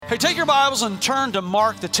Hey, take your Bibles and turn to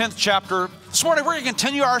Mark, the 10th chapter. This morning, we're going to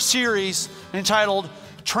continue our series entitled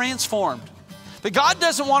Transformed. That God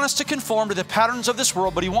doesn't want us to conform to the patterns of this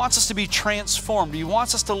world, but He wants us to be transformed. He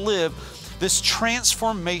wants us to live this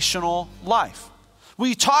transformational life.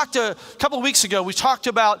 We talked a couple of weeks ago, we talked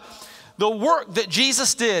about the work that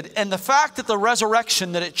Jesus did and the fact that the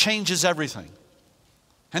resurrection, that it changes everything.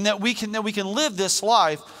 And that we can live this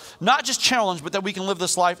life, not just challenged, but that we can live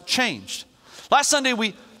this life changed. Last Sunday,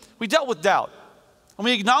 we dealt with doubt. And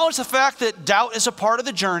we acknowledged the fact that doubt is a part of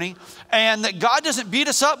the journey and that God doesn't beat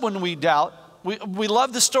us up when we doubt. We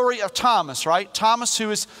love the story of Thomas, right? Thomas,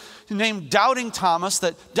 who is named Doubting Thomas,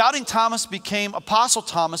 that Doubting Thomas became Apostle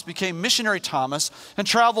Thomas, became Missionary Thomas, and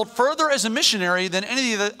traveled further as a missionary than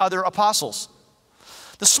any of the other apostles.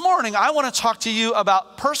 This morning, I want to talk to you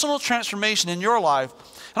about personal transformation in your life.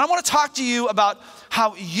 And I want to talk to you about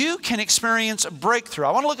how you can experience a breakthrough.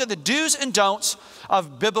 I want to look at the do's and don'ts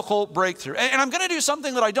of biblical breakthrough. And I'm going to do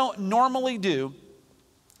something that I don't normally do,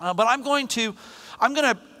 but I'm going to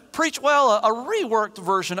preach, a reworked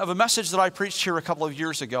version of a message that I preached here a couple of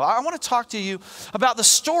years ago. I want to talk to you about the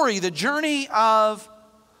story, the journey of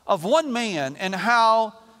one man and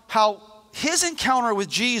how his encounter with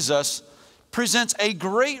Jesus presents a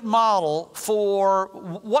great model for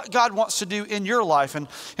what God wants to do in your life and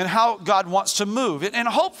how God wants to move. And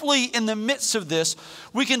hopefully in the midst of this,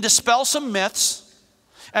 we can dispel some myths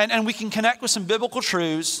and we can connect with some biblical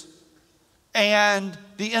truths, and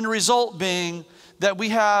the end result being that we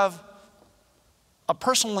have a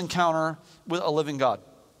personal encounter with a living God.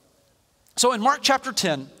 So in Mark chapter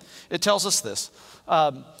 10, it tells us this.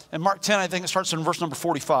 In Mark 10, I think it starts in verse number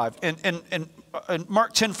 45. In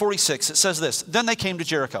Mark 10:46, it says this: Then they came to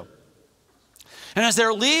Jericho. And as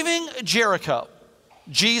they're leaving Jericho,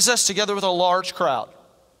 Jesus, together with a large crowd,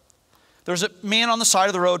 there's a man on the side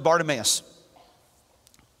of the road, Bartimaeus,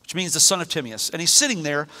 which means the son of Timaeus. And he's sitting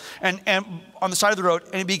there and on the side of the road,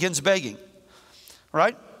 and he begins begging.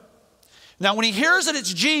 Right? Now, when he hears that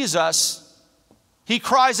it's Jesus, he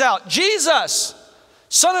cries out, "Jesus,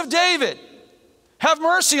 Son of David, have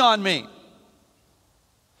mercy on me."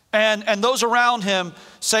 And those around him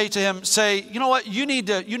say to him, you know what, you need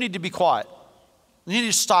to be quiet. You need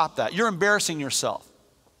to stop that. You're embarrassing yourself.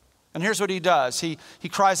 And here's what he does. He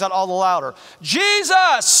cries out all the louder,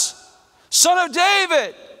 "Jesus, Son of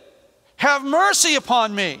David, have mercy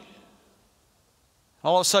upon me."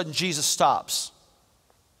 All of a sudden, Jesus stops.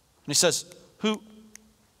 And he says,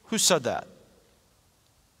 Who said that?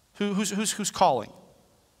 Who's calling?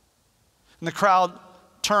 And the crowd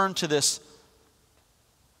turned to this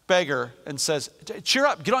beggar and says, "Cheer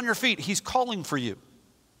up, get on your feet. He's calling for you."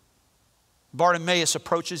 Bartimaeus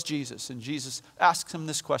approaches Jesus, and Jesus asks him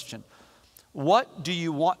this question: "What do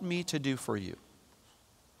you want me to do for you?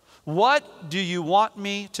 What do you want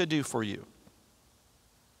me to do for you?"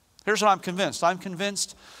 Here's what I'm convinced. I'm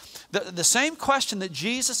convinced that the same question that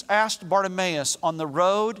Jesus asked Bartimaeus on the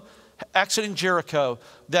road exiting Jericho,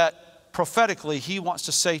 that prophetically He wants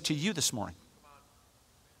to say to you this morning.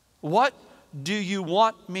 What do you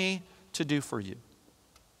want me to do for you?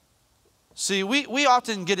 See, we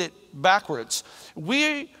often get it backwards.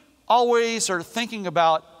 We always are thinking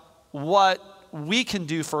about what we can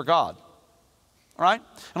do for God. Right?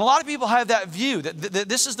 And a lot of people have that view that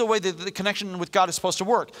this is the way that the connection with God is supposed to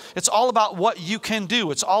work. It's all about what you can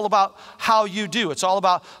do. It's all about how you do. It's all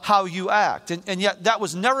about how you act. And yet that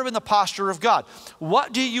was never been the posture of God.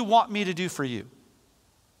 What do you want me to do for you?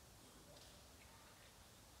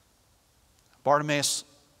 Bartimaeus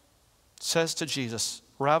says to Jesus,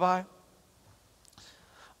 "Rabbi,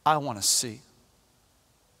 I want to see."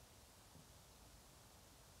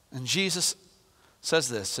 And Jesus says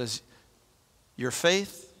this, "Your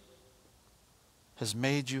faith has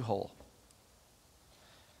made you whole."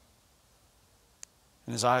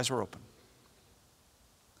 And his eyes were open.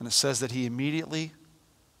 And it says that he immediately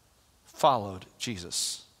followed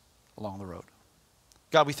Jesus along the road.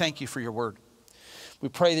 God, we thank you for your word. We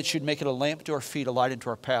pray that you'd make it a lamp to our feet, a light into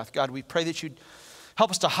our path. God, we pray that you'd help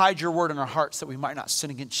us to hide your word in our hearts that we might not sin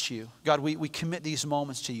against you. God, we commit these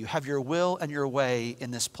moments to you. Have your will and your way in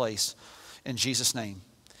this place. In Jesus' name,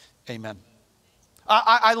 amen.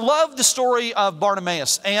 I love the story of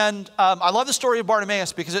Bartimaeus, and I love the story of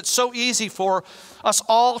Bartimaeus because it's so easy for us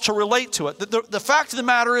all to relate to it. The fact of the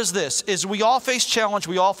matter is this, is we all face challenge,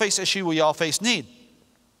 we all face issue, we all face need.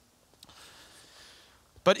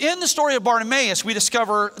 But in the story of Bartimaeus, we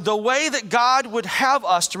discover the way that God would have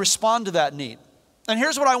us to respond to that need. And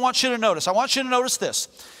here's what I want you to notice. I want you to notice this,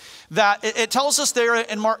 that it tells us there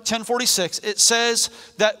in Mark 10:46, it says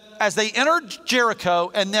that as they entered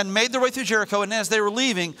Jericho and then made their way through Jericho, and as they were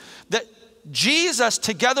leaving, that Jesus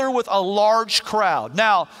together with a large crowd.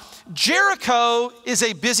 Now, Jericho is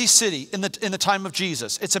a busy city in the time of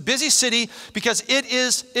Jesus. It's a busy city because it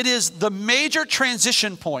is the major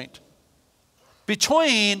transition point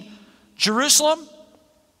between Jerusalem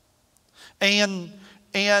and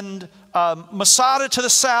Masada to the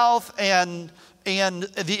south and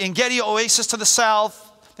the En-Gedi Oasis to the south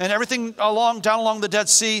and everything down along the Dead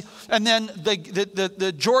Sea, and then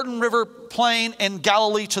the Jordan River plain and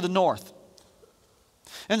Galilee to the north.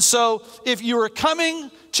 And so if you were coming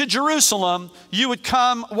to Jerusalem, you would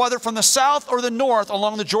come, whether from the south or the north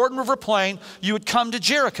along the Jordan River plain, you would come to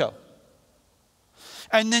Jericho.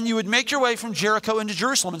 And then you would make your way from Jericho into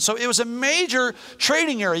Jerusalem. And so it was a major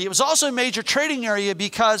trading area. It was also a major trading area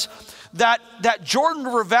because that Jordan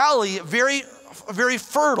River Valley, very, very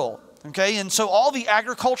fertile. Okay, and so all the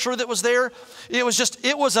agriculture that was there, it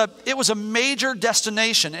was a major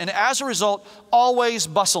destination, and as a result, always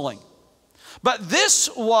bustling. But this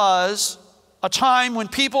was a time when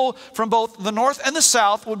people from both the north and the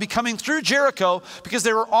south would be coming through Jericho because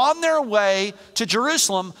they were on their way to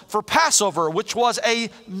Jerusalem for Passover, which was a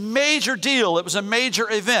major deal. It was a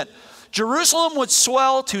major event. Jerusalem would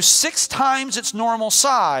swell to 6 times its normal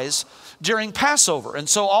size during Passover. And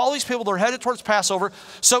so all these people, they're headed towards Passover.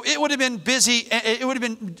 So it would have been busy.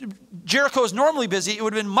 Jericho is normally busy. It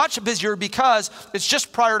would have been much busier because it's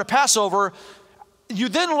just prior to Passover. You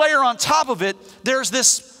then layer on top of it, there's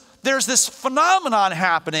this phenomenon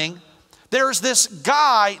happening. There's this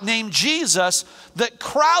guy named Jesus that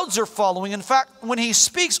crowds are following. In fact, when he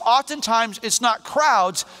speaks, oftentimes it's not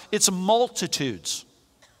crowds, it's multitudes.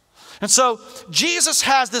 And so Jesus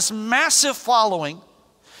has this massive following,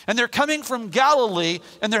 and they're coming from Galilee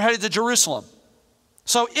and they're headed to Jerusalem.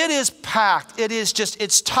 So it is packed.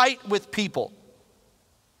 It's tight with people.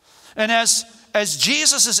 And as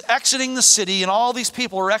Jesus is exiting the city and all these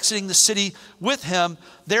people are exiting the city with him,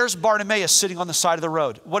 there's Bartimaeus sitting on the side of the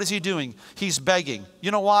road. What is he doing? He's begging. You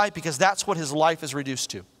know why? Because that's what his life is reduced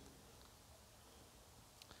to.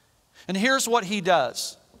 And here's what he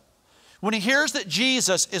does. When he hears that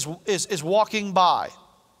Jesus is walking by,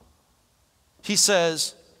 he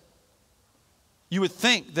says, you would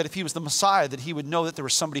think that if he was the Messiah, that he would know that there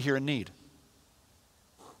was somebody here in need.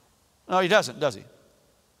 No, he doesn't, does he?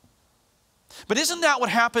 But isn't that what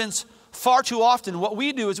happens far too often? What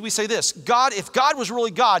we do is we say this, God, if God was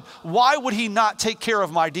really God, why would he not take care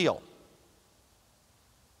of my deal?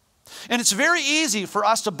 And it's very easy for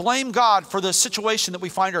us to blame God for the situation that we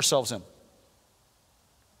find ourselves in.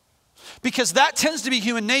 Because that tends to be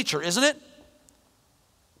human nature, isn't it?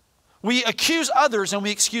 We accuse others and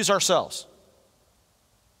we excuse ourselves.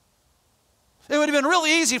 It would have been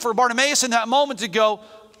really easy for Bartimaeus in that moment to go,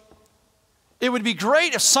 it would be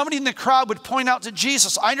great if somebody in the crowd would point out to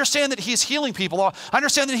Jesus, I understand that he's healing people. I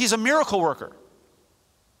understand that he's a miracle worker.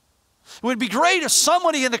 It would be great if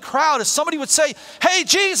somebody in the crowd, if somebody would say, hey,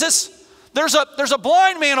 Jesus, there's a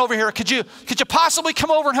blind man over here. Could you possibly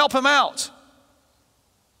come over and help him out?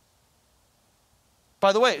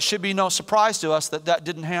 By the way, it should be no surprise to us that that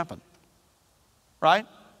didn't happen. Right?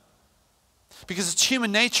 Because it's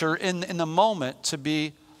human nature in the moment to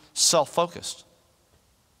be self-focused.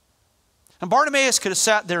 And Bartimaeus could have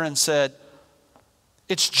sat there and said,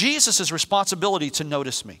 it's Jesus' responsibility to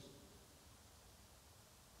notice me.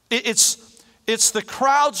 It's the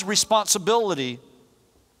crowd's responsibility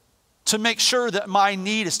to make sure that my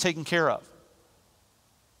need is taken care of.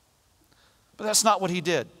 But that's not what he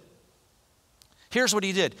did. Here's what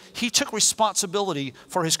he did. He took responsibility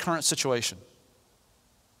for his current situation.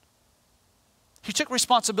 He took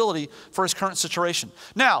responsibility for his current situation.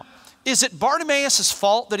 Now, is it Bartimaeus'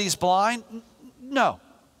 fault that he's blind? No.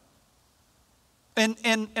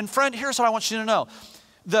 And friend, here's what I want you to know.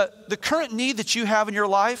 The current need that you have in your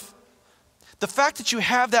life, the fact that you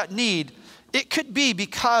have that need, it could be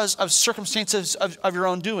because of circumstances of your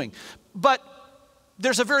own doing. But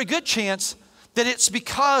there's a very good chance that it's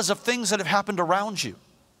because of things that have happened around you.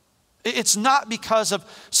 It's not because of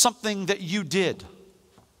something that you did,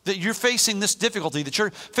 that you're facing this difficulty, that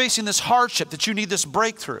you're facing this hardship, that you need this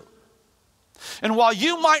breakthrough. And while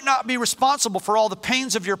you might not be responsible for all the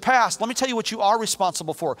pains of your past, let me tell you what you are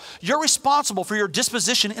responsible for. You're responsible for your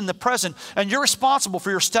disposition in the present, and you're responsible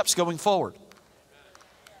for your steps going forward.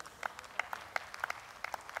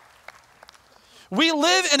 We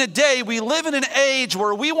live in a day, we live in an age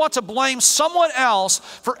where we want to blame someone else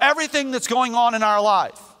for everything that's going on in our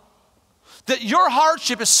life. That your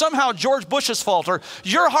hardship is somehow George Bush's fault, or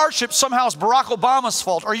your hardship somehow is Barack Obama's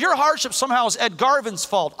fault, or your hardship somehow is Ed Garvin's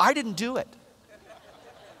fault. I didn't do it.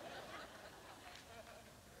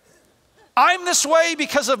 I'm this way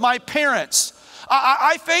because of my parents.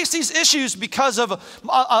 I face these issues because of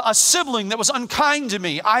a sibling that was unkind to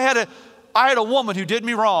me. I had a woman who did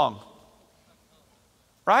me wrong.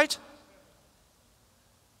 Right?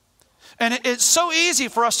 And it's so easy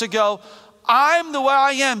for us to go, I'm the way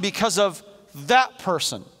I am because of that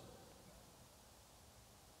person.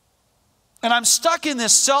 And I'm stuck in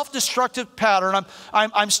this self-destructive pattern.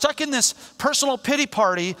 I'm stuck in this personal pity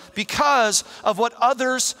party because of what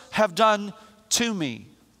others have done to me.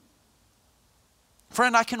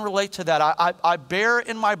 Friend, I can relate to that. I bear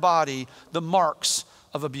in my body the marks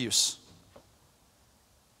of abuse.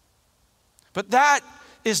 But that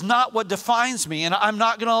is not what defines me, and I'm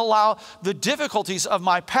not going to allow the difficulties of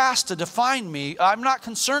my past to define me. I'm not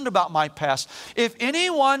concerned about my past. If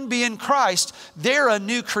anyone be in Christ, they're a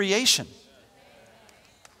new creation.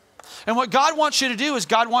 And what God wants you to do is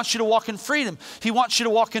God wants you to walk in freedom. He wants you to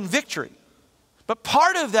walk in victory. But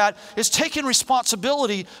part of that is taking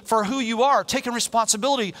responsibility for who you are, taking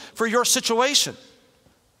responsibility for your situation.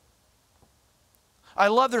 I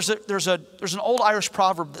love there's an old Irish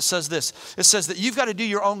proverb that says this. It says that you've got to do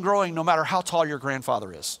your own growing no matter how tall your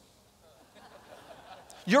grandfather is.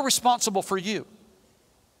 You're responsible for you.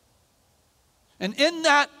 And in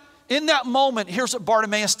that moment, here's what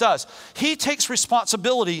Bartimaeus does. He takes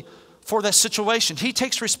responsibility for this situation. He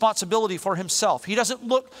takes responsibility for himself. He doesn't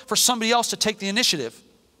look for somebody else to take the initiative.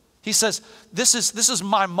 He says, this is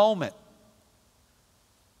my moment.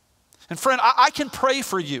 And friend, I can pray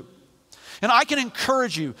for you. And I can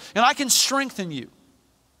encourage you. And I can strengthen you.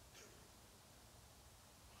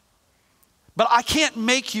 But I can't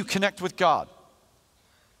make you connect with God.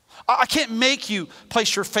 I can't make you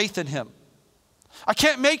place your faith in Him. I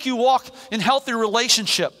can't make you walk in healthy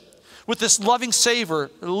relationship with this loving Savior,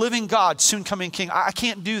 living God, soon coming King. I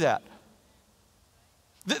can't do that.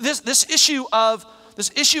 This issue of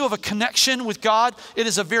a connection with God, it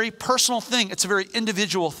is a very personal thing. It's a very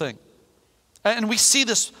individual thing. And we see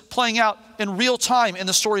this playing out in real time in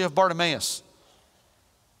the story of Bartimaeus.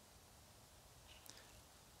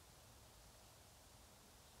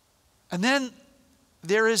 And then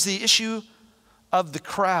there is the issue of the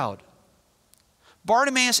crowd.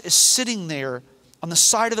 Bartimaeus is sitting there on the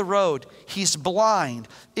side of the road. He's blind.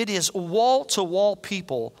 It is wall-to-wall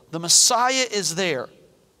people. The Messiah is there.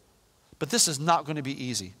 But this is not going to be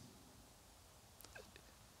easy.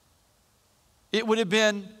 It would have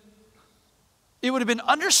been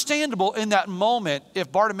understandable in that moment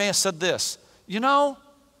if Bartimaeus said this,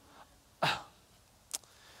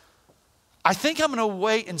 I think I'm going to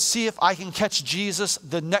wait and see if I can catch Jesus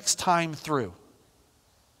the next time through.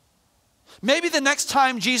 Maybe the next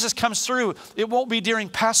time Jesus comes through, it won't be during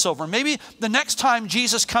Passover. Maybe the next time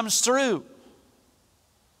Jesus comes through,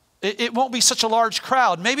 it won't be such a large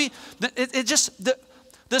crowd. Maybe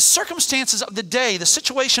the circumstances of the day, the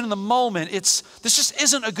situation in the moment, this just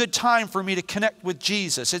isn't a good time for me to connect with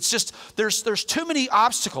Jesus. It's just, there's too many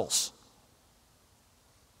obstacles.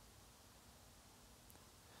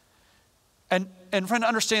 And friend,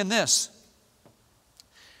 understand this,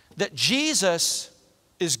 that Jesus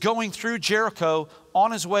is going through Jericho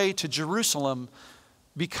on his way to Jerusalem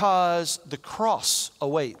because the cross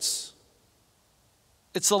awaits.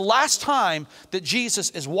 It's the last time that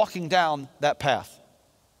Jesus is walking down that path.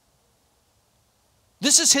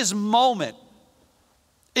 This is his moment.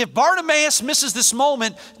 If Bartimaeus misses this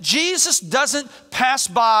moment, Jesus doesn't pass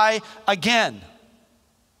by again.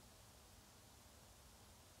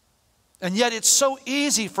 And yet it's so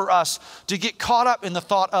easy for us to get caught up in the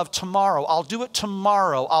thought of tomorrow. I'll do it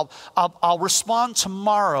tomorrow. I'll respond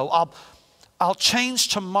tomorrow. I'll change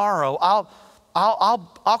tomorrow.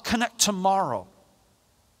 I'll connect tomorrow.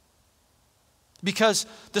 Because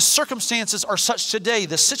the circumstances are such today.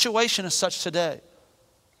 The situation is such today.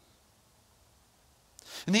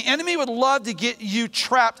 And the enemy would love to get you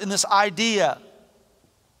trapped in this idea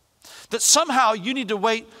that somehow you need to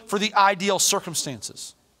wait for the ideal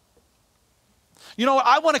circumstances. You know what?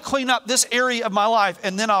 I want to clean up this area of my life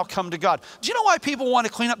and then I'll come to God. Do you know why people want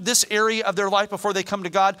to clean up this area of their life before they come to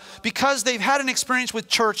God? Because they've had an experience with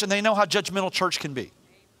church and they know how judgmental church can be.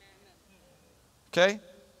 Okay?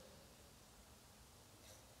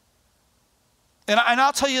 And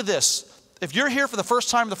I'll tell you this. If you're here for the first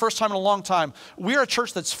time in a long time, we're a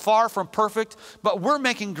church that's far from perfect, but we're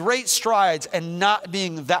making great strides and not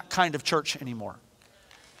being that kind of church anymore.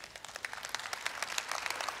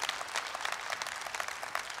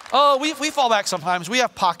 Oh, we fall back sometimes. We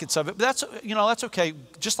have pockets of it, but that's okay.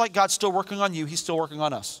 Just like God's still working on you, He's still working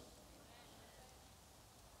on us.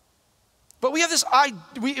 But we have this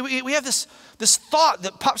thought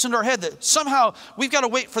that pops into our head that somehow we've got to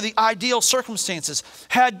wait for the ideal circumstances.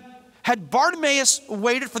 Had Had Bartimaeus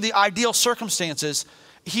waited for the ideal circumstances,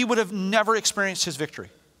 he would have never experienced his victory.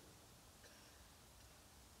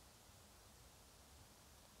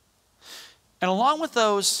 And along with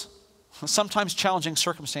those sometimes challenging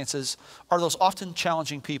circumstances are those often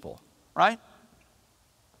challenging people, right?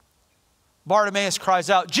 Bartimaeus cries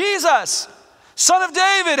out, "Jesus, Son of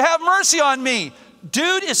David, have mercy on me."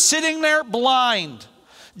 Dude is sitting there blind.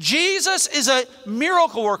 Jesus is a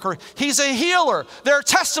miracle worker. He's a healer. There are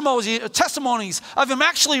testimonies of him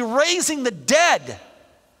actually raising the dead.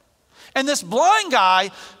 And this blind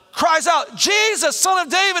guy cries out, "Jesus, Son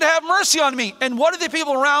of David, have mercy on me." And what do the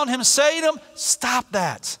people around him say to him? Stop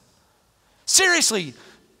that. Seriously,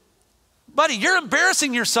 buddy, you're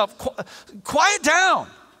embarrassing yourself. Quiet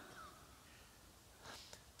down.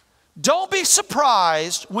 Don't be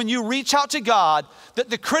surprised when you reach out to God that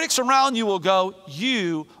the critics around you will go,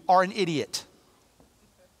 "You are an idiot.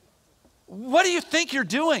 What do you think you're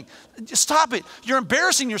doing? Stop it. You're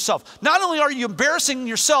embarrassing yourself. Not only are you embarrassing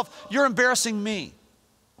yourself, you're embarrassing me."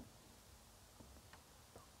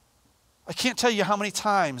 I can't tell you how many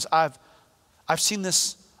times I've seen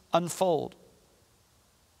this unfold.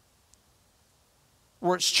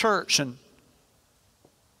 Where it's church and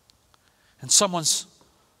someone's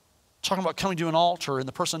talking about coming to an altar and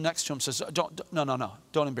the person next to him says, no,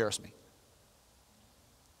 don't embarrass me.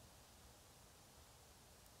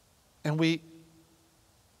 And we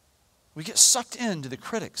get sucked into the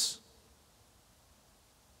critics.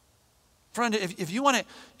 Friend, if you want to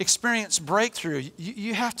experience breakthrough,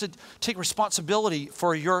 you have to take responsibility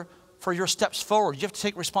for your steps forward. You have to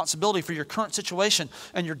take responsibility for your current situation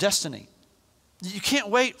and your destiny. You can't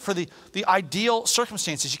wait for the ideal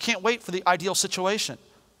circumstances. You can't wait for the ideal situation.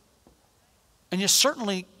 And you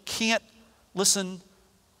certainly can't listen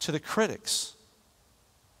to the critics.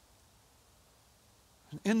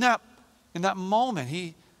 In that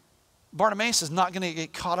moment, Bartimaeus is not going to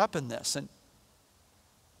get caught up in this. And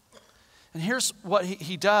here's what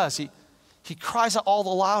he does. He cries out all the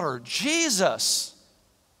louder, "Jesus,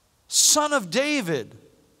 Son of David,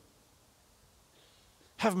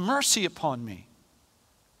 have mercy upon me."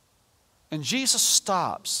 And Jesus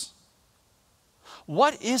stops.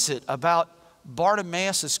 What is it about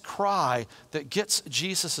Bartimaeus' cry that gets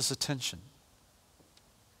Jesus' attention?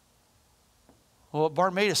 Well, what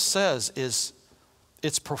Bartimaeus says is,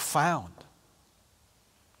 it's profound.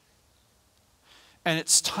 And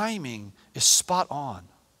its timing is spot on.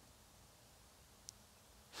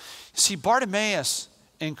 See, Bartimaeus,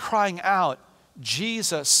 in crying out,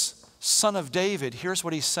 "Jesus, Son of David," here's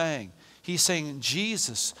what he's saying. He's saying,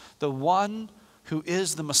 Jesus, the one who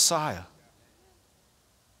is the Messiah.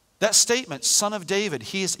 That statement, Son of David,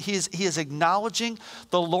 he is acknowledging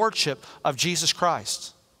the lordship of Jesus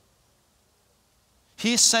Christ.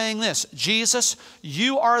 He's saying this, Jesus,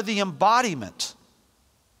 you are the embodiment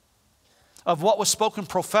of what was spoken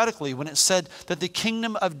prophetically when it said that the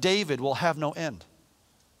kingdom of David will have no end.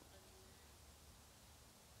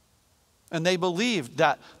 And they believed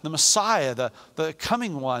that the Messiah, the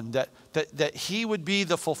coming one, that he would be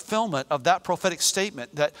the fulfillment of that prophetic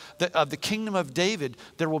statement, that of the kingdom of David,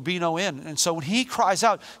 there will be no end. And so when he cries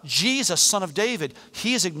out, Jesus, Son of David,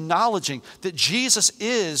 he is acknowledging that Jesus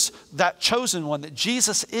is that chosen one, that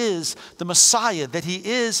Jesus is the Messiah, that he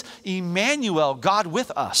is Emmanuel, God with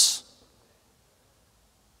us.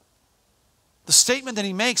 The statement that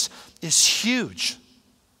he makes is huge.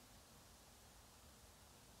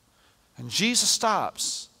 And Jesus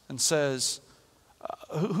stops and says,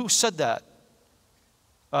 who said that?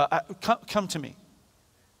 Come to me.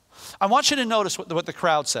 I want you to notice what the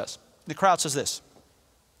crowd says. The crowd says this,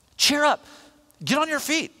 "Cheer up, get on your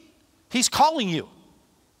feet. He's calling you."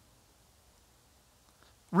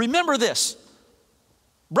 Remember this,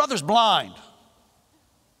 brother's blind,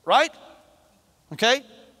 right? Okay?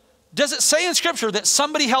 Does it say in Scripture that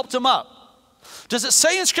somebody helped him up? Does it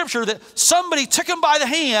say in Scripture that somebody took him by the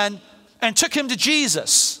hand and took him to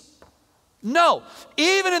Jesus? No.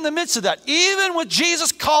 Even in the midst of that, even with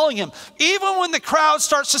Jesus calling him, even when the crowd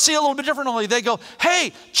starts to see a little bit differently, they go,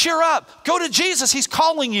 "Hey, cheer up. Go to Jesus. He's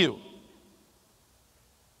calling you."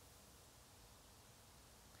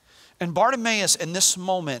 And Bartimaeus, in this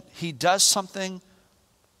moment, he does something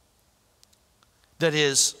that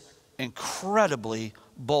is incredibly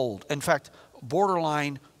bold. In fact,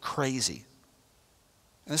 borderline crazy.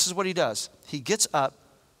 And this is what he does. He gets up,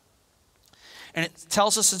 and it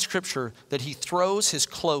tells us in Scripture that he throws his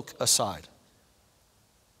cloak aside.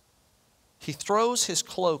 He throws his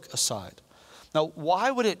cloak aside. Now,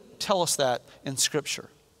 why would it tell us that in Scripture?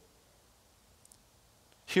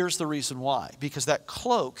 Here's the reason why. Because that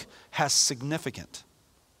cloak has significance.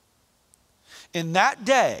 In that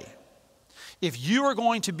day, if you were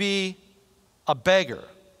going to be a beggar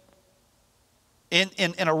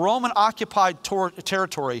in a Roman-occupied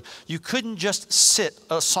territory, you couldn't just sit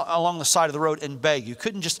along the side of the road and beg. You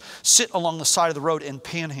couldn't just sit along the side of the road and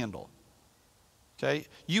panhandle. Okay?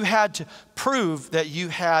 You had to prove that you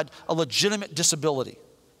had a legitimate disability.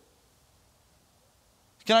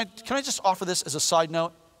 Can I just offer this as a side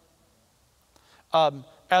note?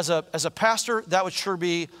 As a pastor, that would sure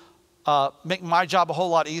be make my job a whole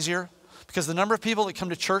lot easier, because the number of people that come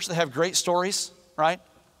to church that have great stories, right?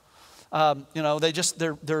 They're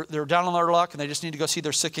down on their luck and they just need to go see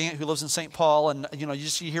their sick aunt who lives in St. Paul, and you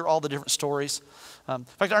hear all the different stories. In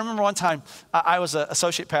fact, I remember one time I was an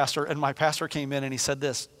associate pastor, and my pastor came in and he said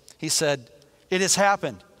this. He said, "It has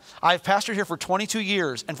happened. I've pastored here for 22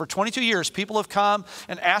 years, and for 22 years, people have come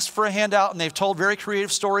and asked for a handout, and they've told very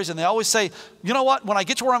creative stories, and they always say, you know what, when I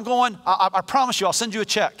get to where I'm going, I promise you, I'll send you a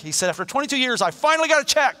check." He said, "After 22 years, I finally got a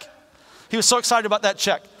check." He was so excited about that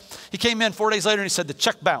check. He came in 4 days later, and he said, "The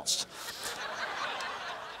check bounced."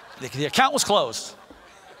 The account was closed.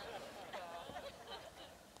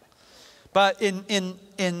 But in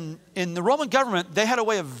the Roman government, they had a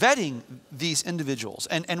way of vetting these individuals.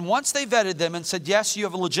 And once they vetted them and said, yes, you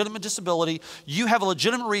have a legitimate disability, you have a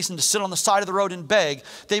legitimate reason to sit on the side of the road and beg,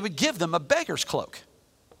 they would give them a beggar's cloak.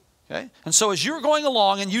 Okay? And so as you were going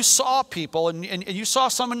along and you saw people and you saw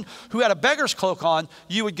someone who had a beggar's cloak on,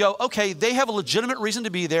 you would go, okay, they have a legitimate reason to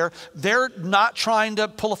be there. They're not trying to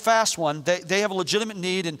pull a fast one. They have a legitimate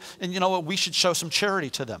need, and you know what, we should show some charity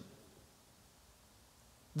to them.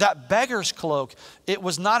 That beggar's cloak, it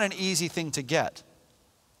was not an easy thing to get.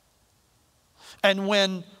 And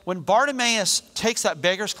when Bartimaeus takes that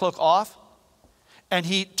beggar's cloak off and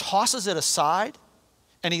he tosses it aside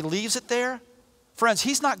and he leaves it there, friends,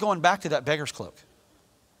 he's not going back to that beggar's cloak.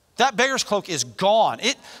 That beggar's cloak is gone.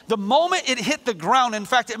 The moment it hit the ground, in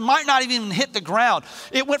fact, it might not even hit the ground.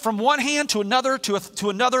 It went from one hand to another, to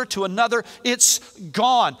another, to another. It's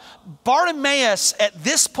gone. Bartimaeus, at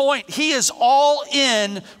this point, he is all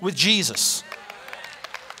in with Jesus.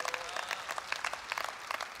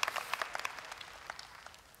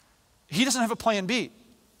 He doesn't have a plan B.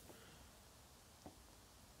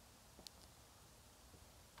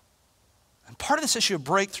 And part of this issue of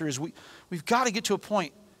breakthrough is we've got to get to a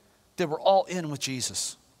point that we're all in with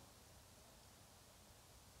Jesus.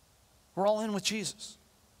 We're all in with Jesus.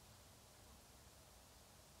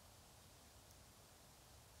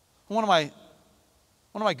 One of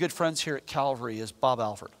my good friends here at Calvary is Bob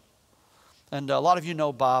Alford. And a lot of you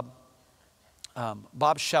know Bob.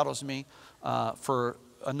 Bob shadows me for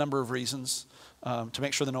a number of reasons, to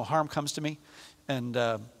make sure that no harm comes to me. And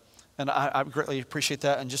I greatly appreciate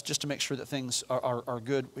that, and just to make sure that things are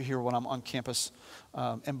good here when I'm on campus.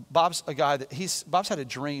 And Bob's a guy that Bob's had a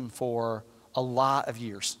dream for a lot of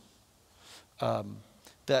years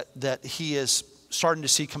that he is starting to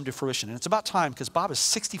see come to fruition. And it's about time, because Bob is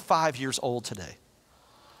 65 years old today.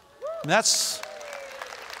 And that's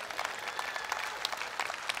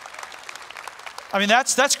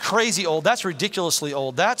crazy old. That's ridiculously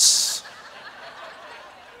old. That's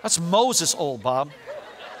Moses old, Bob.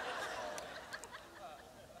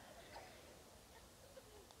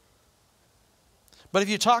 But if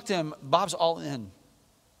you talk to him, Bob's all in.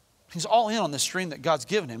 He's all in on this dream that God's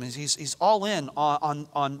given him. He's all in on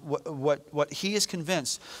what he is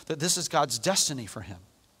convinced that this is God's destiny for him.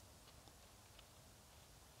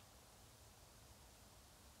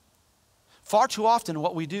 Far too often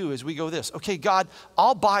what we do is we go this, okay, God,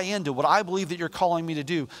 I'll buy into what I believe that you're calling me to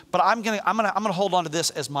do, but I'm gonna hold on to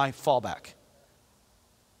this as my fallback.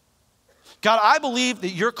 God, I believe that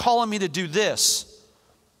you're calling me to do this,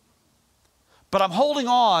 but I'm holding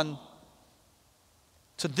on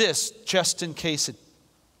to this just in case it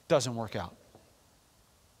doesn't work out.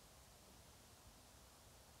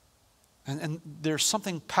 And there's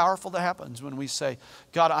something powerful that happens when we say,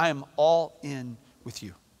 God, I am all in with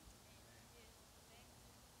you.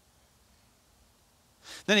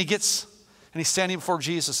 Then he gets, and he's standing before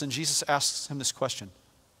Jesus, and Jesus asks him this question.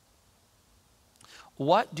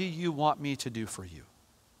 What do you want me to do for you?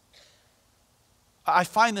 I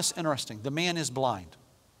find this interesting. The man is blind.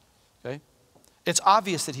 Okay? It's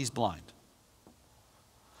obvious that he's blind.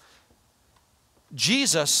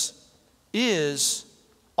 Jesus is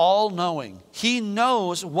all-knowing. He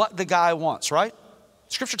knows what the guy wants, right?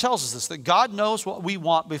 Scripture tells us this, that God knows what we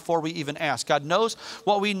want before we even ask. God knows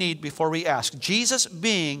what we need before we ask. Jesus,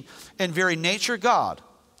 being in very nature God,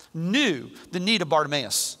 knew the need of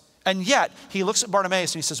Bartimaeus. And yet, he looks at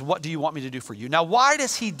Bartimaeus and he says, what do you want me to do for you? Now, why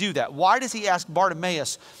does he do that? Why does he ask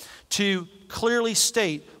Bartimaeus to clearly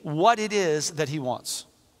state what it is that he wants?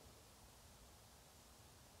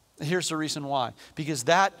 Here's the reason why. Because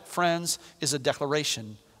that, friends, is a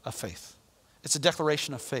declaration of faith. It's a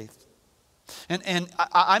declaration of faith. And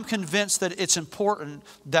I'm convinced that it's important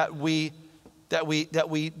that we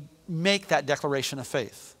make that declaration of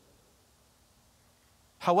faith.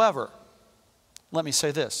 However, let me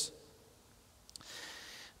say this.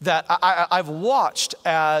 That I've watched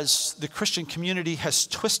as the Christian community has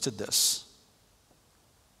twisted this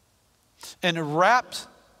and wrapped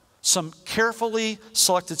some carefully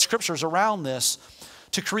selected scriptures around this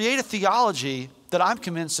to create a theology that I'm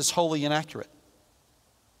convinced is wholly inaccurate.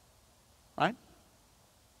 Right?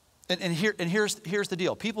 And here's the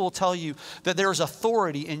deal. People will tell you that there is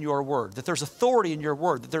authority in your word, that there's authority in your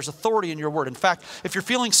word, that there's authority in your word. In fact, if you're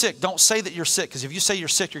feeling sick, don't say that you're sick, because if you say you're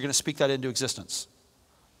sick, you're going to speak that into existence.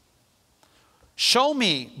 Show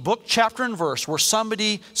me book, chapter, and verse where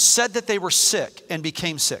somebody said that they were sick and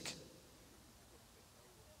became sick.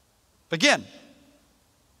 Again,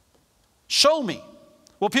 show me.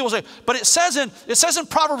 Well, people say, but it says in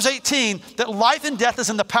Proverbs 18 that life and death is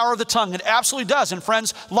in the power of the tongue. It absolutely does. And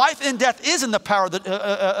friends, life and death is in the power of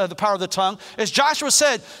the tongue. As Joshua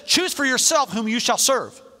said, choose for yourself whom you shall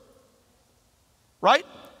serve. Right?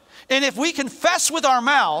 And if we confess with our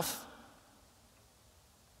mouth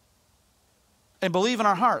and believe in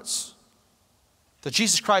our hearts that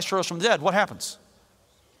Jesus Christ rose from the dead, what happens?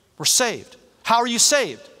 We're saved. How are you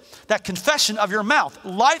saved? That confession of your mouth.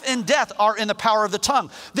 Life and death are in the power of the tongue.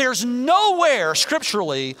 There's nowhere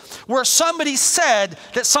scripturally where somebody said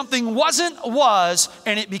that something was,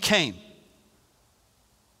 and it became.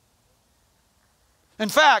 In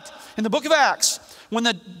fact, in the book of Acts, when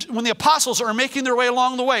the apostles are making their way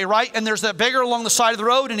along the way, right? And there's that beggar along the side of the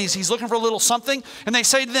road, and he's looking for a little something, and they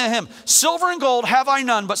say to him, silver and gold have I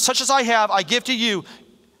none, but such as I have I give to you.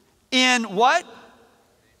 In what?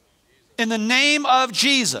 In the name of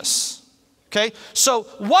Jesus. Okay? So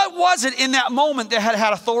what was it in that moment that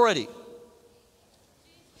had authority?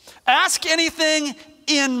 Ask anything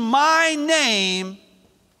in my name,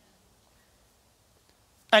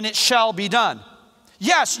 and it shall be done.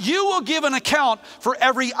 Yes, you will give an account for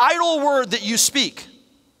every idle word that you speak,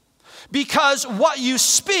 because what you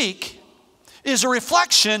speak is a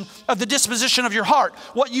reflection of the disposition of your heart.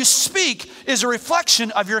 What you speak is a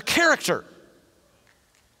reflection of your character.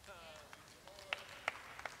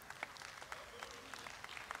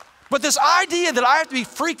 But this idea that I have to be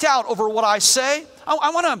freaked out over what I say, I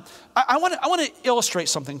want to illustrate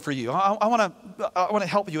something for you. I want to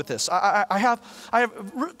help you with this. I have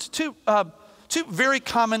two very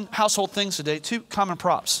common household things today, two common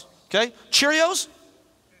props. Okay, Cheerios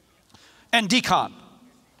and Decon.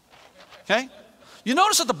 Okay, you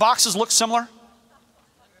notice that the boxes look similar.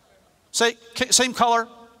 Same color.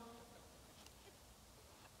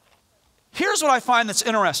 Here's what I find that's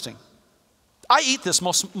interesting. I eat this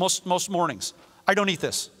most mornings. I don't eat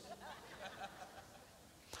this.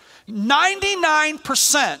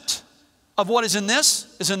 99% of what is in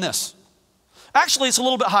this is in this. Actually, it's a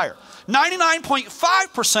little bit higher.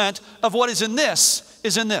 99.5% of what is in this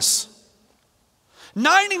is in this.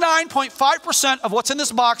 99.5% of what's in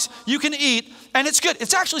this box you can eat, and it's good.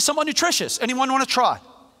 It's actually somewhat nutritious. Anyone want to try?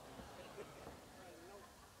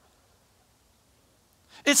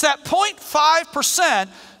 It's that 0.5%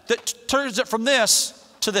 that turns it from this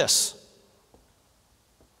to this.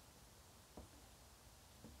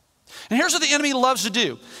 And here's what the enemy loves to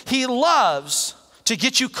do. He loves to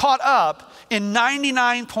get you caught up in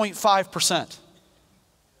 99.5%.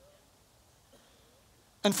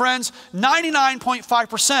 And friends,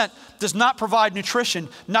 99.5% does not provide nutrition.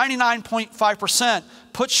 99.5%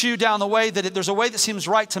 puts you down the way that there's a way that seems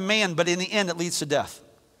right to man, but in the end it leads to death.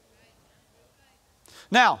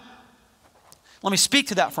 Now, let me speak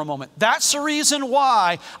to that for a moment. That's the reason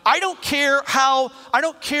why I don't care how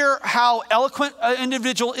eloquent an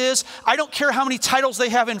individual is. I don't care how many titles they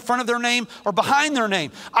have in front of their name or behind their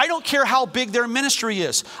name. I don't care how big their ministry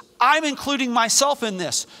is. I'm including myself in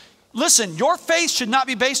this. Listen, your faith should not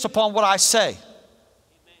be based upon what I say.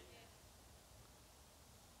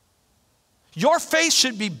 Your faith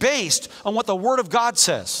should be based on what the Word of God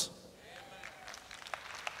says.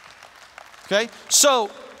 Okay? So,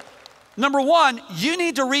 number one, you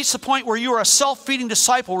need to reach the point where you are a self-feeding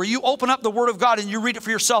disciple, where you open up the Word of God and you read it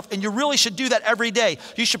for yourself, and you really should do that every day.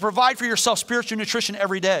 You should provide for yourself spiritual nutrition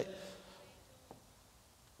every day.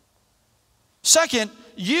 Second,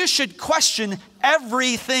 you should question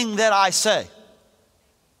everything that I say.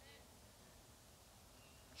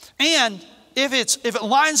 And if it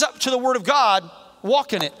lines up to the Word of God,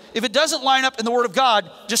 walk in it. If it doesn't line up in the Word of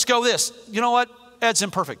God, just go this. You know what? Ed's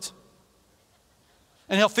imperfect.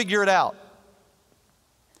 And he'll figure it out.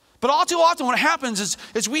 But all too often what happens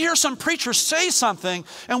is we hear some preacher say something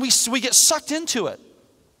and we get sucked into it.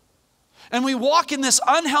 And we walk in this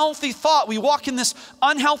unhealthy thought. We walk in this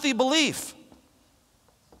unhealthy belief.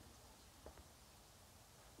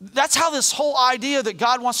 That's how this whole idea that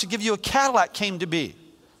God wants to give you a Cadillac came to be.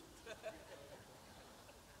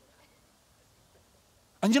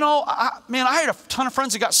 And you know, I had a ton of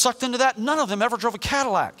friends that got sucked into that. None of them ever drove a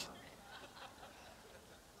Cadillac.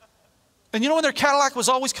 And you know when their Cadillac was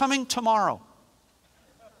always coming? Tomorrow.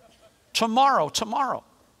 Tomorrow, tomorrow.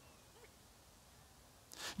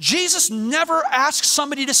 Jesus never asks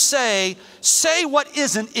somebody to say what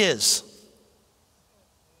isn't is.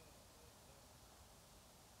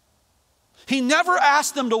 He never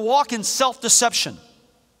asked them to walk in self-deception.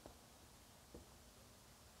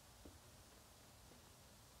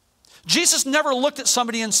 Jesus never looked at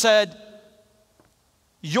somebody and said,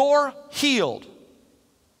 "You're healed."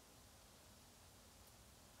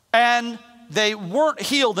 And they weren't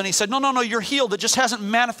healed, and he said, no, you're healed. It just hasn't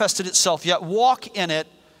manifested itself yet. Walk in it,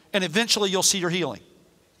 and eventually you'll see your healing.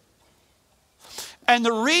 And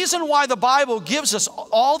the reason why the Bible gives us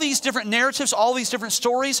all these different narratives, all these different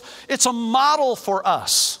stories, it's a model for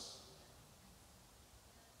us.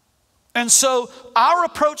 And so our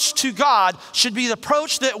approach to God should be the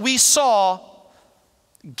approach that we saw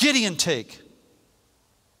Gideon take,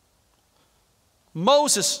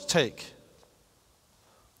 Moses take,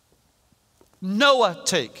 Noah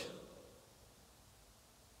take,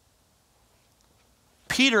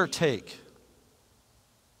 Peter take,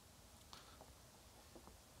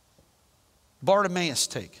 Bartimaeus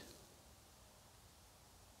take.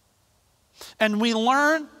 And we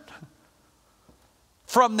learn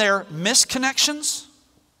from their misconnections,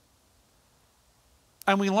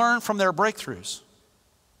 and we learn from their breakthroughs.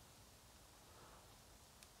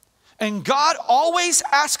 And God always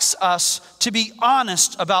asks us to be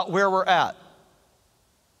honest about where we're at.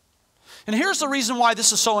 And here's the reason why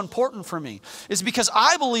this is so important for me, is because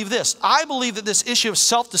I believe this. I believe that this issue of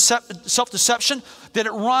self-deception, that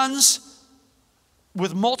it runs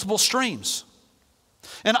with multiple streams.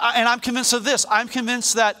 And I'm convinced of this. I'm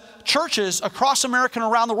convinced that churches across America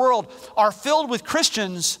and around the world are filled with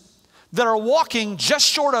Christians that are walking just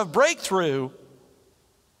short of breakthrough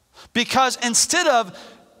because instead of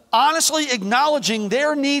honestly acknowledging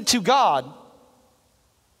their need to God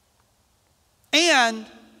and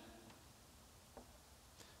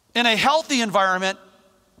in a healthy environment,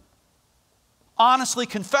 honestly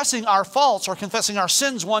confessing our faults or confessing our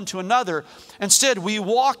sins one to another, instead we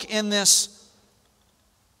walk in this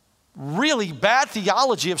really bad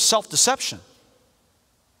theology of self-deception.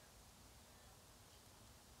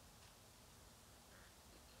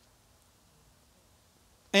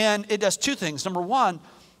 And it does two things. Number one,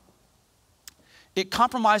 it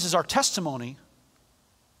compromises our testimony.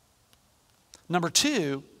 Number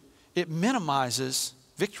two, it minimizes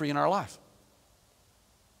victory in our life.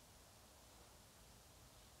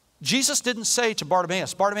 Jesus didn't say to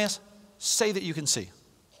Bartimaeus, Bartimaeus, say that you can see.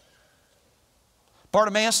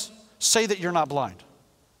 Bartimaeus, say that you're not blind.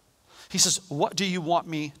 He says, what do you want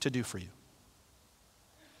me to do for you?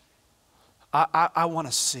 I want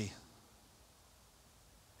to see.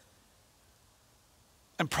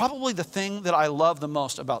 And probably the thing that I love the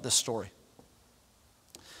most about this story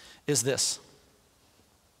is this.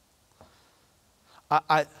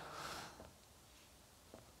 I'm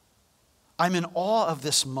in awe of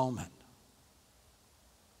this moment.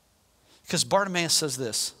 Because Bartimaeus says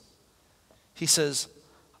this. He says,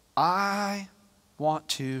 I want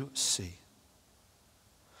to see.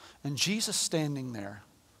 And Jesus standing there.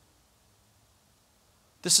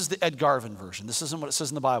 This is the Ed Garvin version. This isn't what it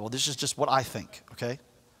says in the Bible. This is just what I think, okay?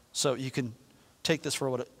 So you can take this for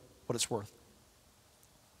what it's worth.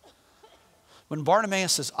 When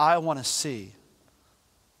Bartimaeus says, I want to see,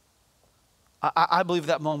 I believe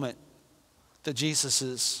that moment that Jesus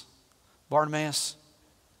is, Bartimaeus,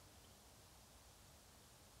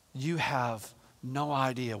 you have no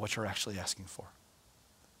idea what you're actually asking for.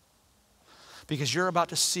 Because you're about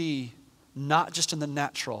to see, not just in the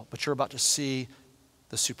natural, but you're about to see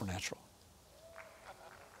the supernatural.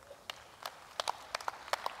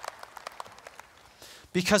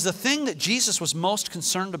 Because the thing that Jesus was most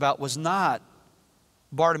concerned about was not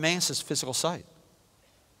Bartimaeus' physical sight.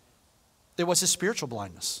 It was his spiritual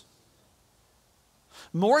blindness.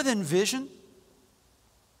 More than vision,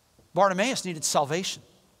 Bartimaeus needed salvation.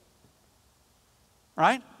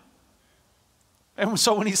 Right? And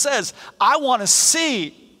so when he says, I want to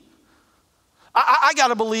see, I got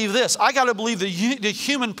to believe this. I got to believe the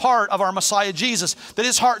human part of our Messiah Jesus, that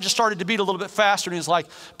his heart just started to beat a little bit faster. And he's like,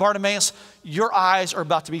 Bartimaeus, your eyes are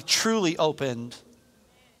about to be truly opened.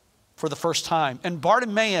 for the first time. And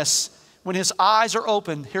Bartimaeus, when his eyes are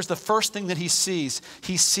opened, here's the first thing that he sees.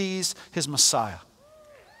 He sees his Messiah.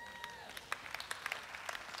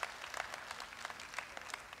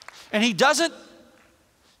 And he doesn't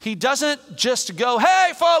just go,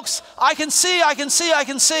 hey folks, I can see.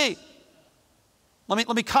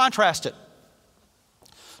 Let me contrast it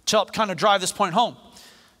to help kind of drive this point home.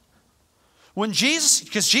 When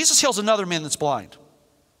because Jesus heals another man that's blind,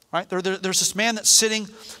 right? There's this man that's sitting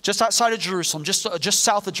just outside of Jerusalem, just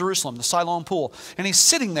south of Jerusalem, the Siloam Pool. And he's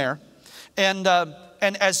sitting there, and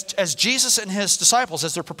as Jesus and his disciples,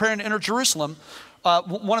 as they're preparing to enter Jerusalem,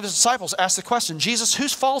 one of his disciples asked the question, Jesus,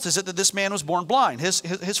 whose fault is it that this man was born blind?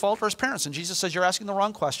 His fault or his parents? And Jesus says, you're asking the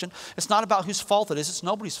wrong question. It's not about whose fault it is. It's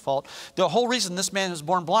nobody's fault. The whole reason this man was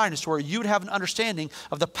born blind is to where you would have an understanding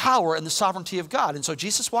of the power and the sovereignty of God. And so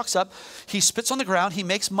Jesus walks up, he spits on the ground, he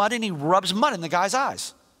makes mud, and he rubs mud in the guy's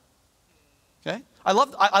eyes. Okay? I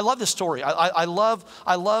love this story. I love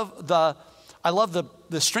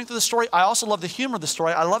the strength of the story. I also love the humor of the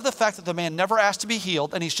story. I love the fact that the man never asked to be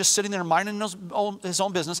healed, and he's just sitting there minding his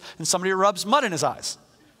own business, and somebody rubs mud in his eyes.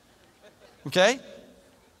 Okay?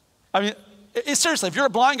 I mean, seriously, if you're a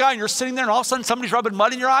blind guy and you're sitting there and all of a sudden somebody's rubbing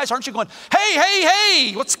mud in your eyes, aren't you going,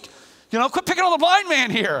 hey, quit picking on the blind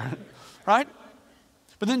man here, right?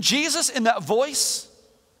 But then Jesus, in that voice,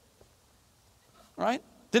 right,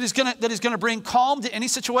 that is gonna bring calm to any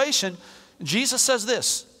situation, Jesus says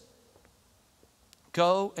this,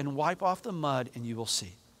 go and wipe off the mud and you will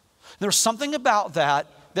see. There was something about that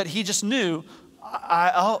he just knew,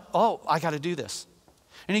 I got to do this.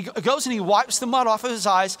 And he goes and he wipes the mud off of his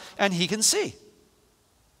eyes and he can see.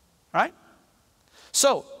 Right?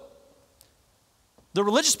 So, the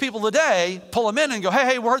religious people today pull him in and go,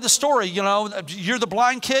 hey, we heard the story. You're the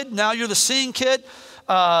blind kid, now you're the seeing kid.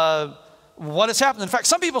 What has happened? In fact,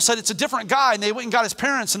 some people said it's a different guy, and they went and got his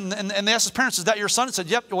parents, and they asked his parents, is that your son? And said,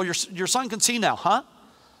 yep, well, your son can see now, huh?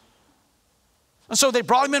 And so they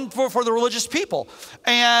brought him in for the religious people,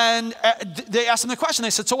 and they asked him the question. They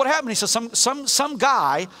said, so what happened? He said, some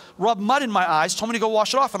guy rubbed mud in my eyes, told me to go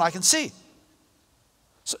wash it off, and I can see.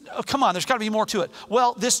 So, come on, there's got to be more to it.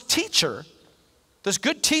 Well, this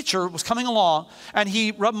good teacher was coming along, and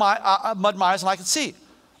he rubbed mud in my eyes, and I could see.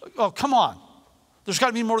 Oh, come on. There's got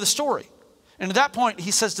to be more to the story. And at that point,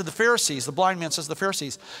 he says to the Pharisees, the blind man says to the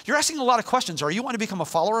Pharisees, you're asking a lot of questions. Are you wanting to become a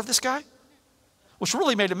follower of this guy? Which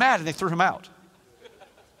really made him mad, and they threw him out.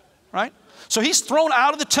 Right? So he's thrown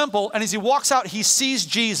out of the temple, and as he walks out, he sees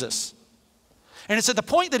Jesus. And it's at the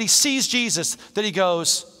point that he sees Jesus that he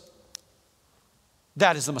goes,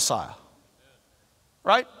 that is the Messiah.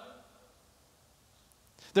 Right?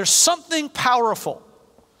 There's something powerful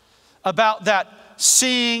about that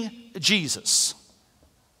seeing Jesus.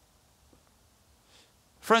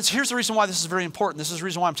 Friends, here's the reason why this is very important. This is the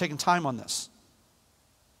reason why I'm taking time on this.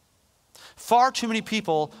 Far too many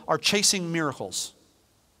people are chasing miracles.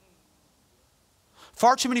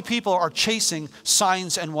 Far too many people are chasing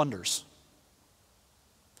signs and wonders.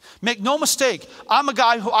 Make no mistake, I'm a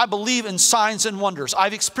guy who I believe in signs and wonders.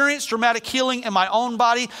 I've experienced dramatic healing in my own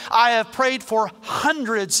body. I have prayed for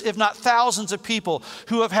hundreds, if not thousands of people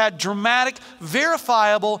who have had dramatic,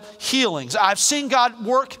 verifiable healings. I've seen God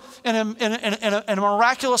work in a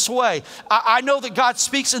miraculous way. I know that God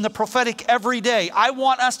speaks in the prophetic every day. I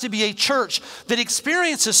want us to be a church that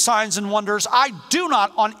experiences signs and wonders. I do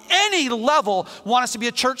not, on any level, want us to be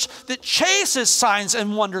a church that chases signs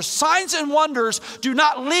and wonders. Signs and wonders do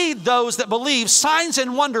not lead those that believe. Signs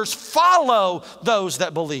and wonders follow those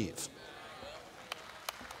that believe.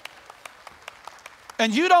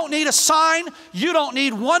 And you don't need a sign, you don't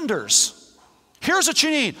need wonders. Here's what you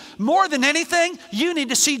need. More than anything, you need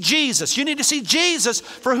to see Jesus. You need to see Jesus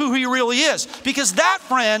for who he really is. Because that,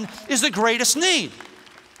 friend, is the greatest need.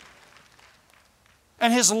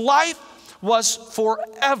 And his life was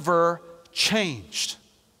forever changed.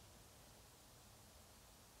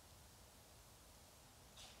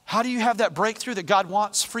 How do you have that breakthrough that God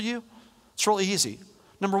wants for you? It's really easy.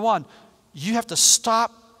 Number one, you have to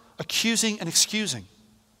stop accusing and excusing.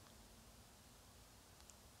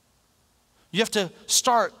 You have to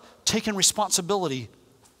start taking responsibility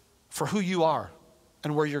for who you are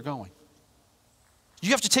and where you're going. You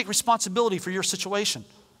have to take responsibility for your situation.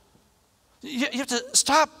 You have to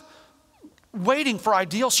stop waiting for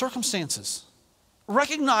ideal circumstances.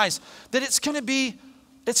 Recognize that it's going to be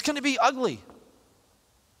ugly.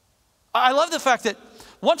 I love the fact that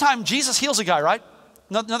one time Jesus heals a guy, right?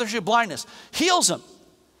 Another issue of blindness. Heals him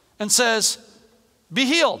and says, be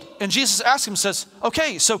healed. And Jesus asks him, says,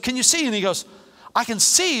 okay, so can you see? And he goes, I can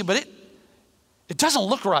see, but it doesn't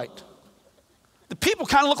look right. The people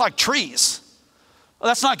kind of look like trees. Well,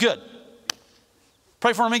 that's not good.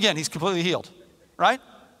 Pray for him again. He's completely healed, right?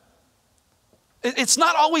 It's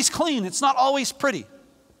not always clean. It's not always pretty.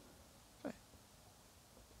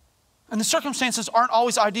 And the circumstances aren't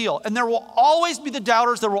always ideal. And there will always be the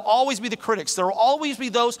doubters. There will always be the critics. There will always be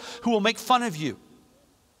those who will make fun of you.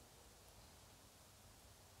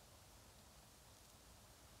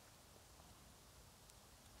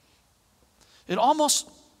 It almost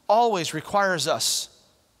always requires us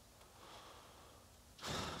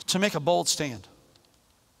to make a bold stand.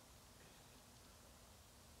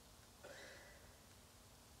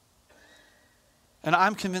 And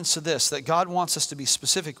I'm convinced of this, that God wants us to be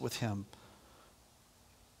specific with him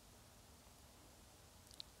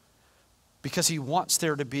because he wants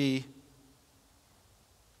there to be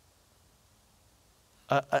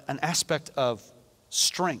an aspect of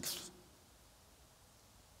strength,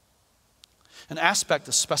 an aspect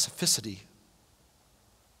of specificity.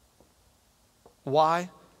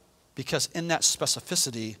 Why? Because in that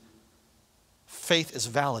specificity, faith is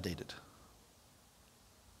validated.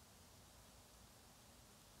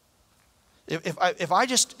 If I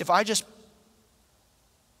just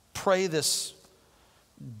pray this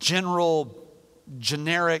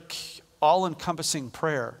generic, all-encompassing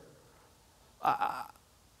prayer,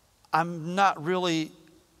 I'm not really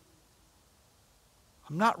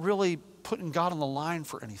putting God on the line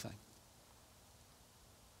for anything.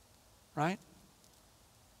 Right?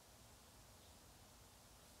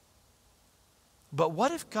 But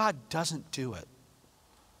what if God doesn't do it?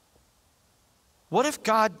 What if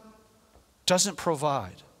God doesn't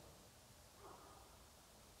provide?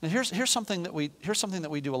 Now here's something that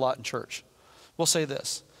we do a lot in church. We'll say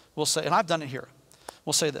this. We'll say, and I've done it here.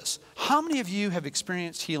 We'll say this. How many of you have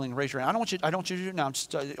experienced healing? Raise your hand. I don't want you to do it now.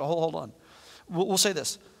 Just hold on. We'll say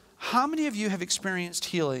this. How many of you have experienced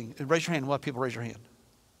healing? Raise your hand. We'll have people raise your hand.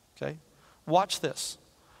 Okay? Watch this.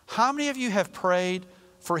 How many of you have prayed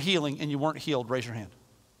for healing and you weren't healed? Raise your hand.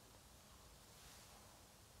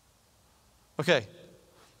 Okay.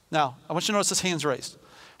 Now, I want you to notice this hand's raised.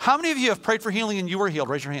 How many of you have prayed for healing and you were healed?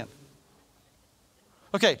 Raise your hand.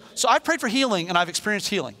 Okay, so I've prayed for healing and I've experienced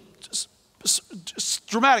healing. Just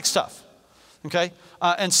dramatic stuff, okay,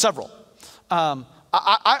 and several.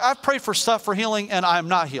 I've prayed for stuff for healing and I'm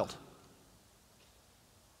not healed.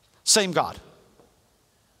 Same God.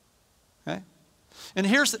 Okay? And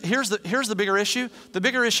here's the bigger issue. The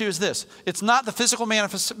bigger issue is this. It's not the physical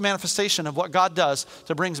manifestation of what God does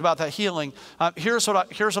that brings about that healing. Here's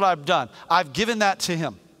what I've done. I've given that to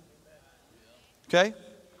him. Okay?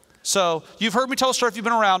 So you've heard me tell a story if you've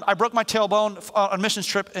been around. I broke my tailbone on a missions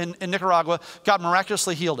trip in Nicaragua. God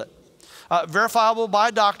miraculously healed it. Verifiable by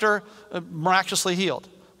a doctor, miraculously healed.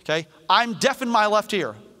 Okay? I'm deaf in my left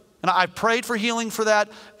ear. And I prayed for healing for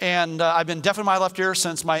that, and I've been deaf in my left ear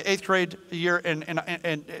since my 8th grade year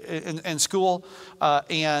in school,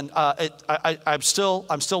 and I'm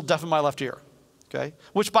still deaf in my left ear, okay?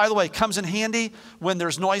 Which, by the way, comes in handy when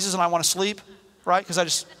there's noises and I want to sleep, right? Because I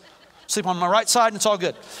just sleep on my right side and it's all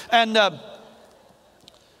good. And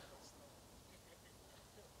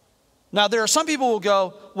now there are some people who will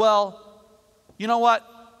go, well, you know what?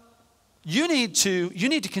 You need to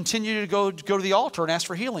continue to go to the altar and ask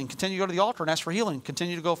for healing. Continue to go to the altar and ask for healing.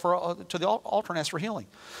 Continue to go to the altar and ask for healing.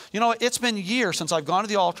 You know, it's been years since I've gone to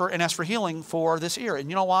the altar and asked for healing for this ear. And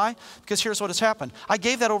you know why? Because here's what has happened. I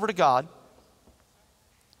gave that over to God.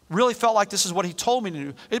 Really felt like this is what he told me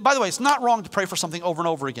to do. By the way, it's not wrong to pray for something over and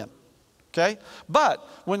over again. Okay? But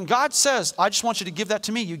when God says, I just want you to give that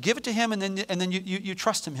to me, you give it to him and then you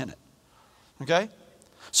trust him in it. Okay?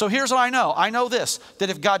 So here's what I know. I know this, that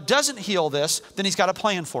if God doesn't heal this, then he's got a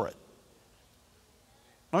plan for it.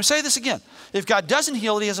 Let me say this again. If God doesn't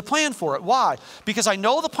heal it, he has a plan for it. Why? Because I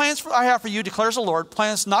know the plans I have for you, declares the Lord,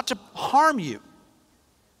 plans not to harm you.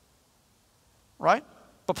 Right?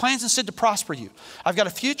 But plans instead to prosper you. I've got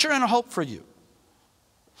a future and a hope for you.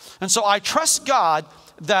 And so I trust God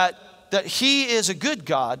that he is a good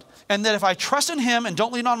God, and that if I trust in him and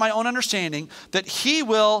don't lean on my own understanding, that he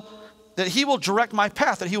will direct my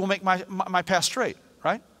path, that he will make my path straight,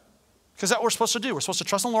 right? Because that's what we're supposed to do. We're supposed to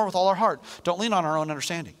trust in the Lord with all our heart. Don't lean on our own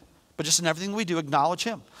understanding. But just in everything we do, acknowledge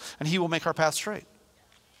him, and he will make our path straight.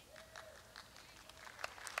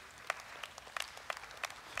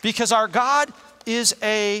 Because our God is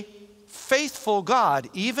a faithful God,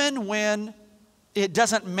 even when it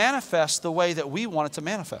doesn't manifest the way that we want it to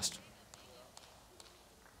manifest.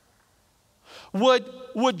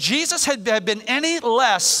 Would Jesus have been any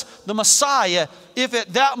less the Messiah if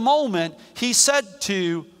at that moment he said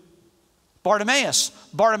to Bartimaeus,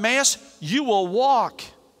 Bartimaeus, you will walk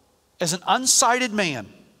as an unsighted man.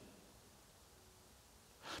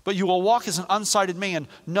 But you will walk as an unsighted man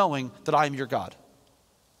knowing that I am your God.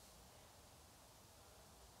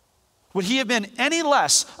 Would he have been any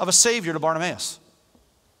less of a savior to Bartimaeus?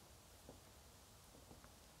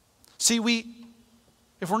 See,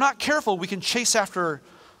 if we're not careful, we can chase after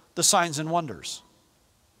the signs and wonders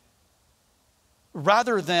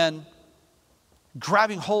rather than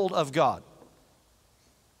grabbing hold of God.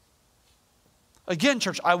 Again,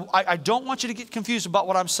 church, I don't want you to get confused about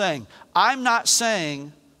what I'm saying. I'm not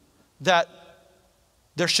saying that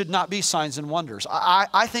there should not be signs and wonders.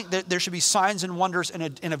 I think that there should be signs and wonders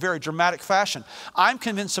in a very dramatic fashion. I'm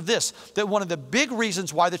convinced of this, that one of the big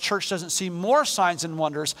reasons why the church doesn't see more signs and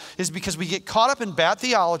wonders is because we get caught up in bad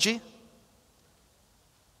theology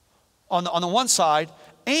on the one side,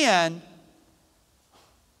 and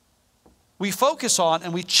we focus on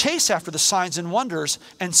and we chase after the signs and wonders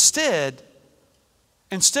instead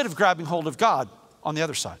of grabbing hold of God on the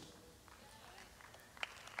other side.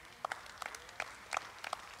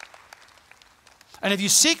 And if you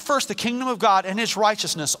seek first the kingdom of God and his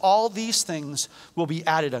righteousness, all these things will be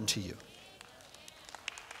added unto you.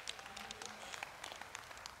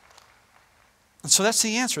 And so that's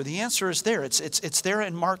the answer. The answer is there. It's there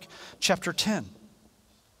in Mark chapter 10.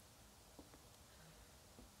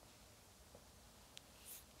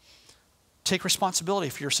 Take responsibility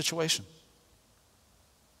for your situation.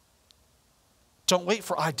 Don't wait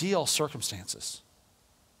for ideal circumstances.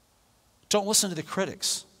 Don't listen to the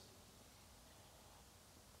critics.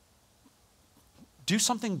 Do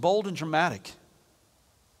something bold and dramatic.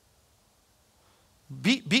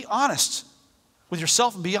 Be honest with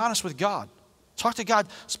yourself and be honest with God. Talk to God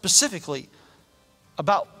specifically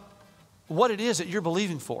about what it is that you're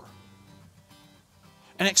believing for.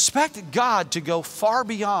 And expect God to go far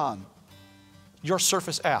beyond your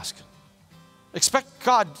surface ask. Expect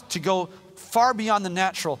God to go far beyond the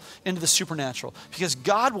natural into the supernatural, because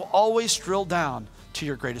God will always drill down to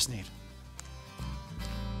your greatest need.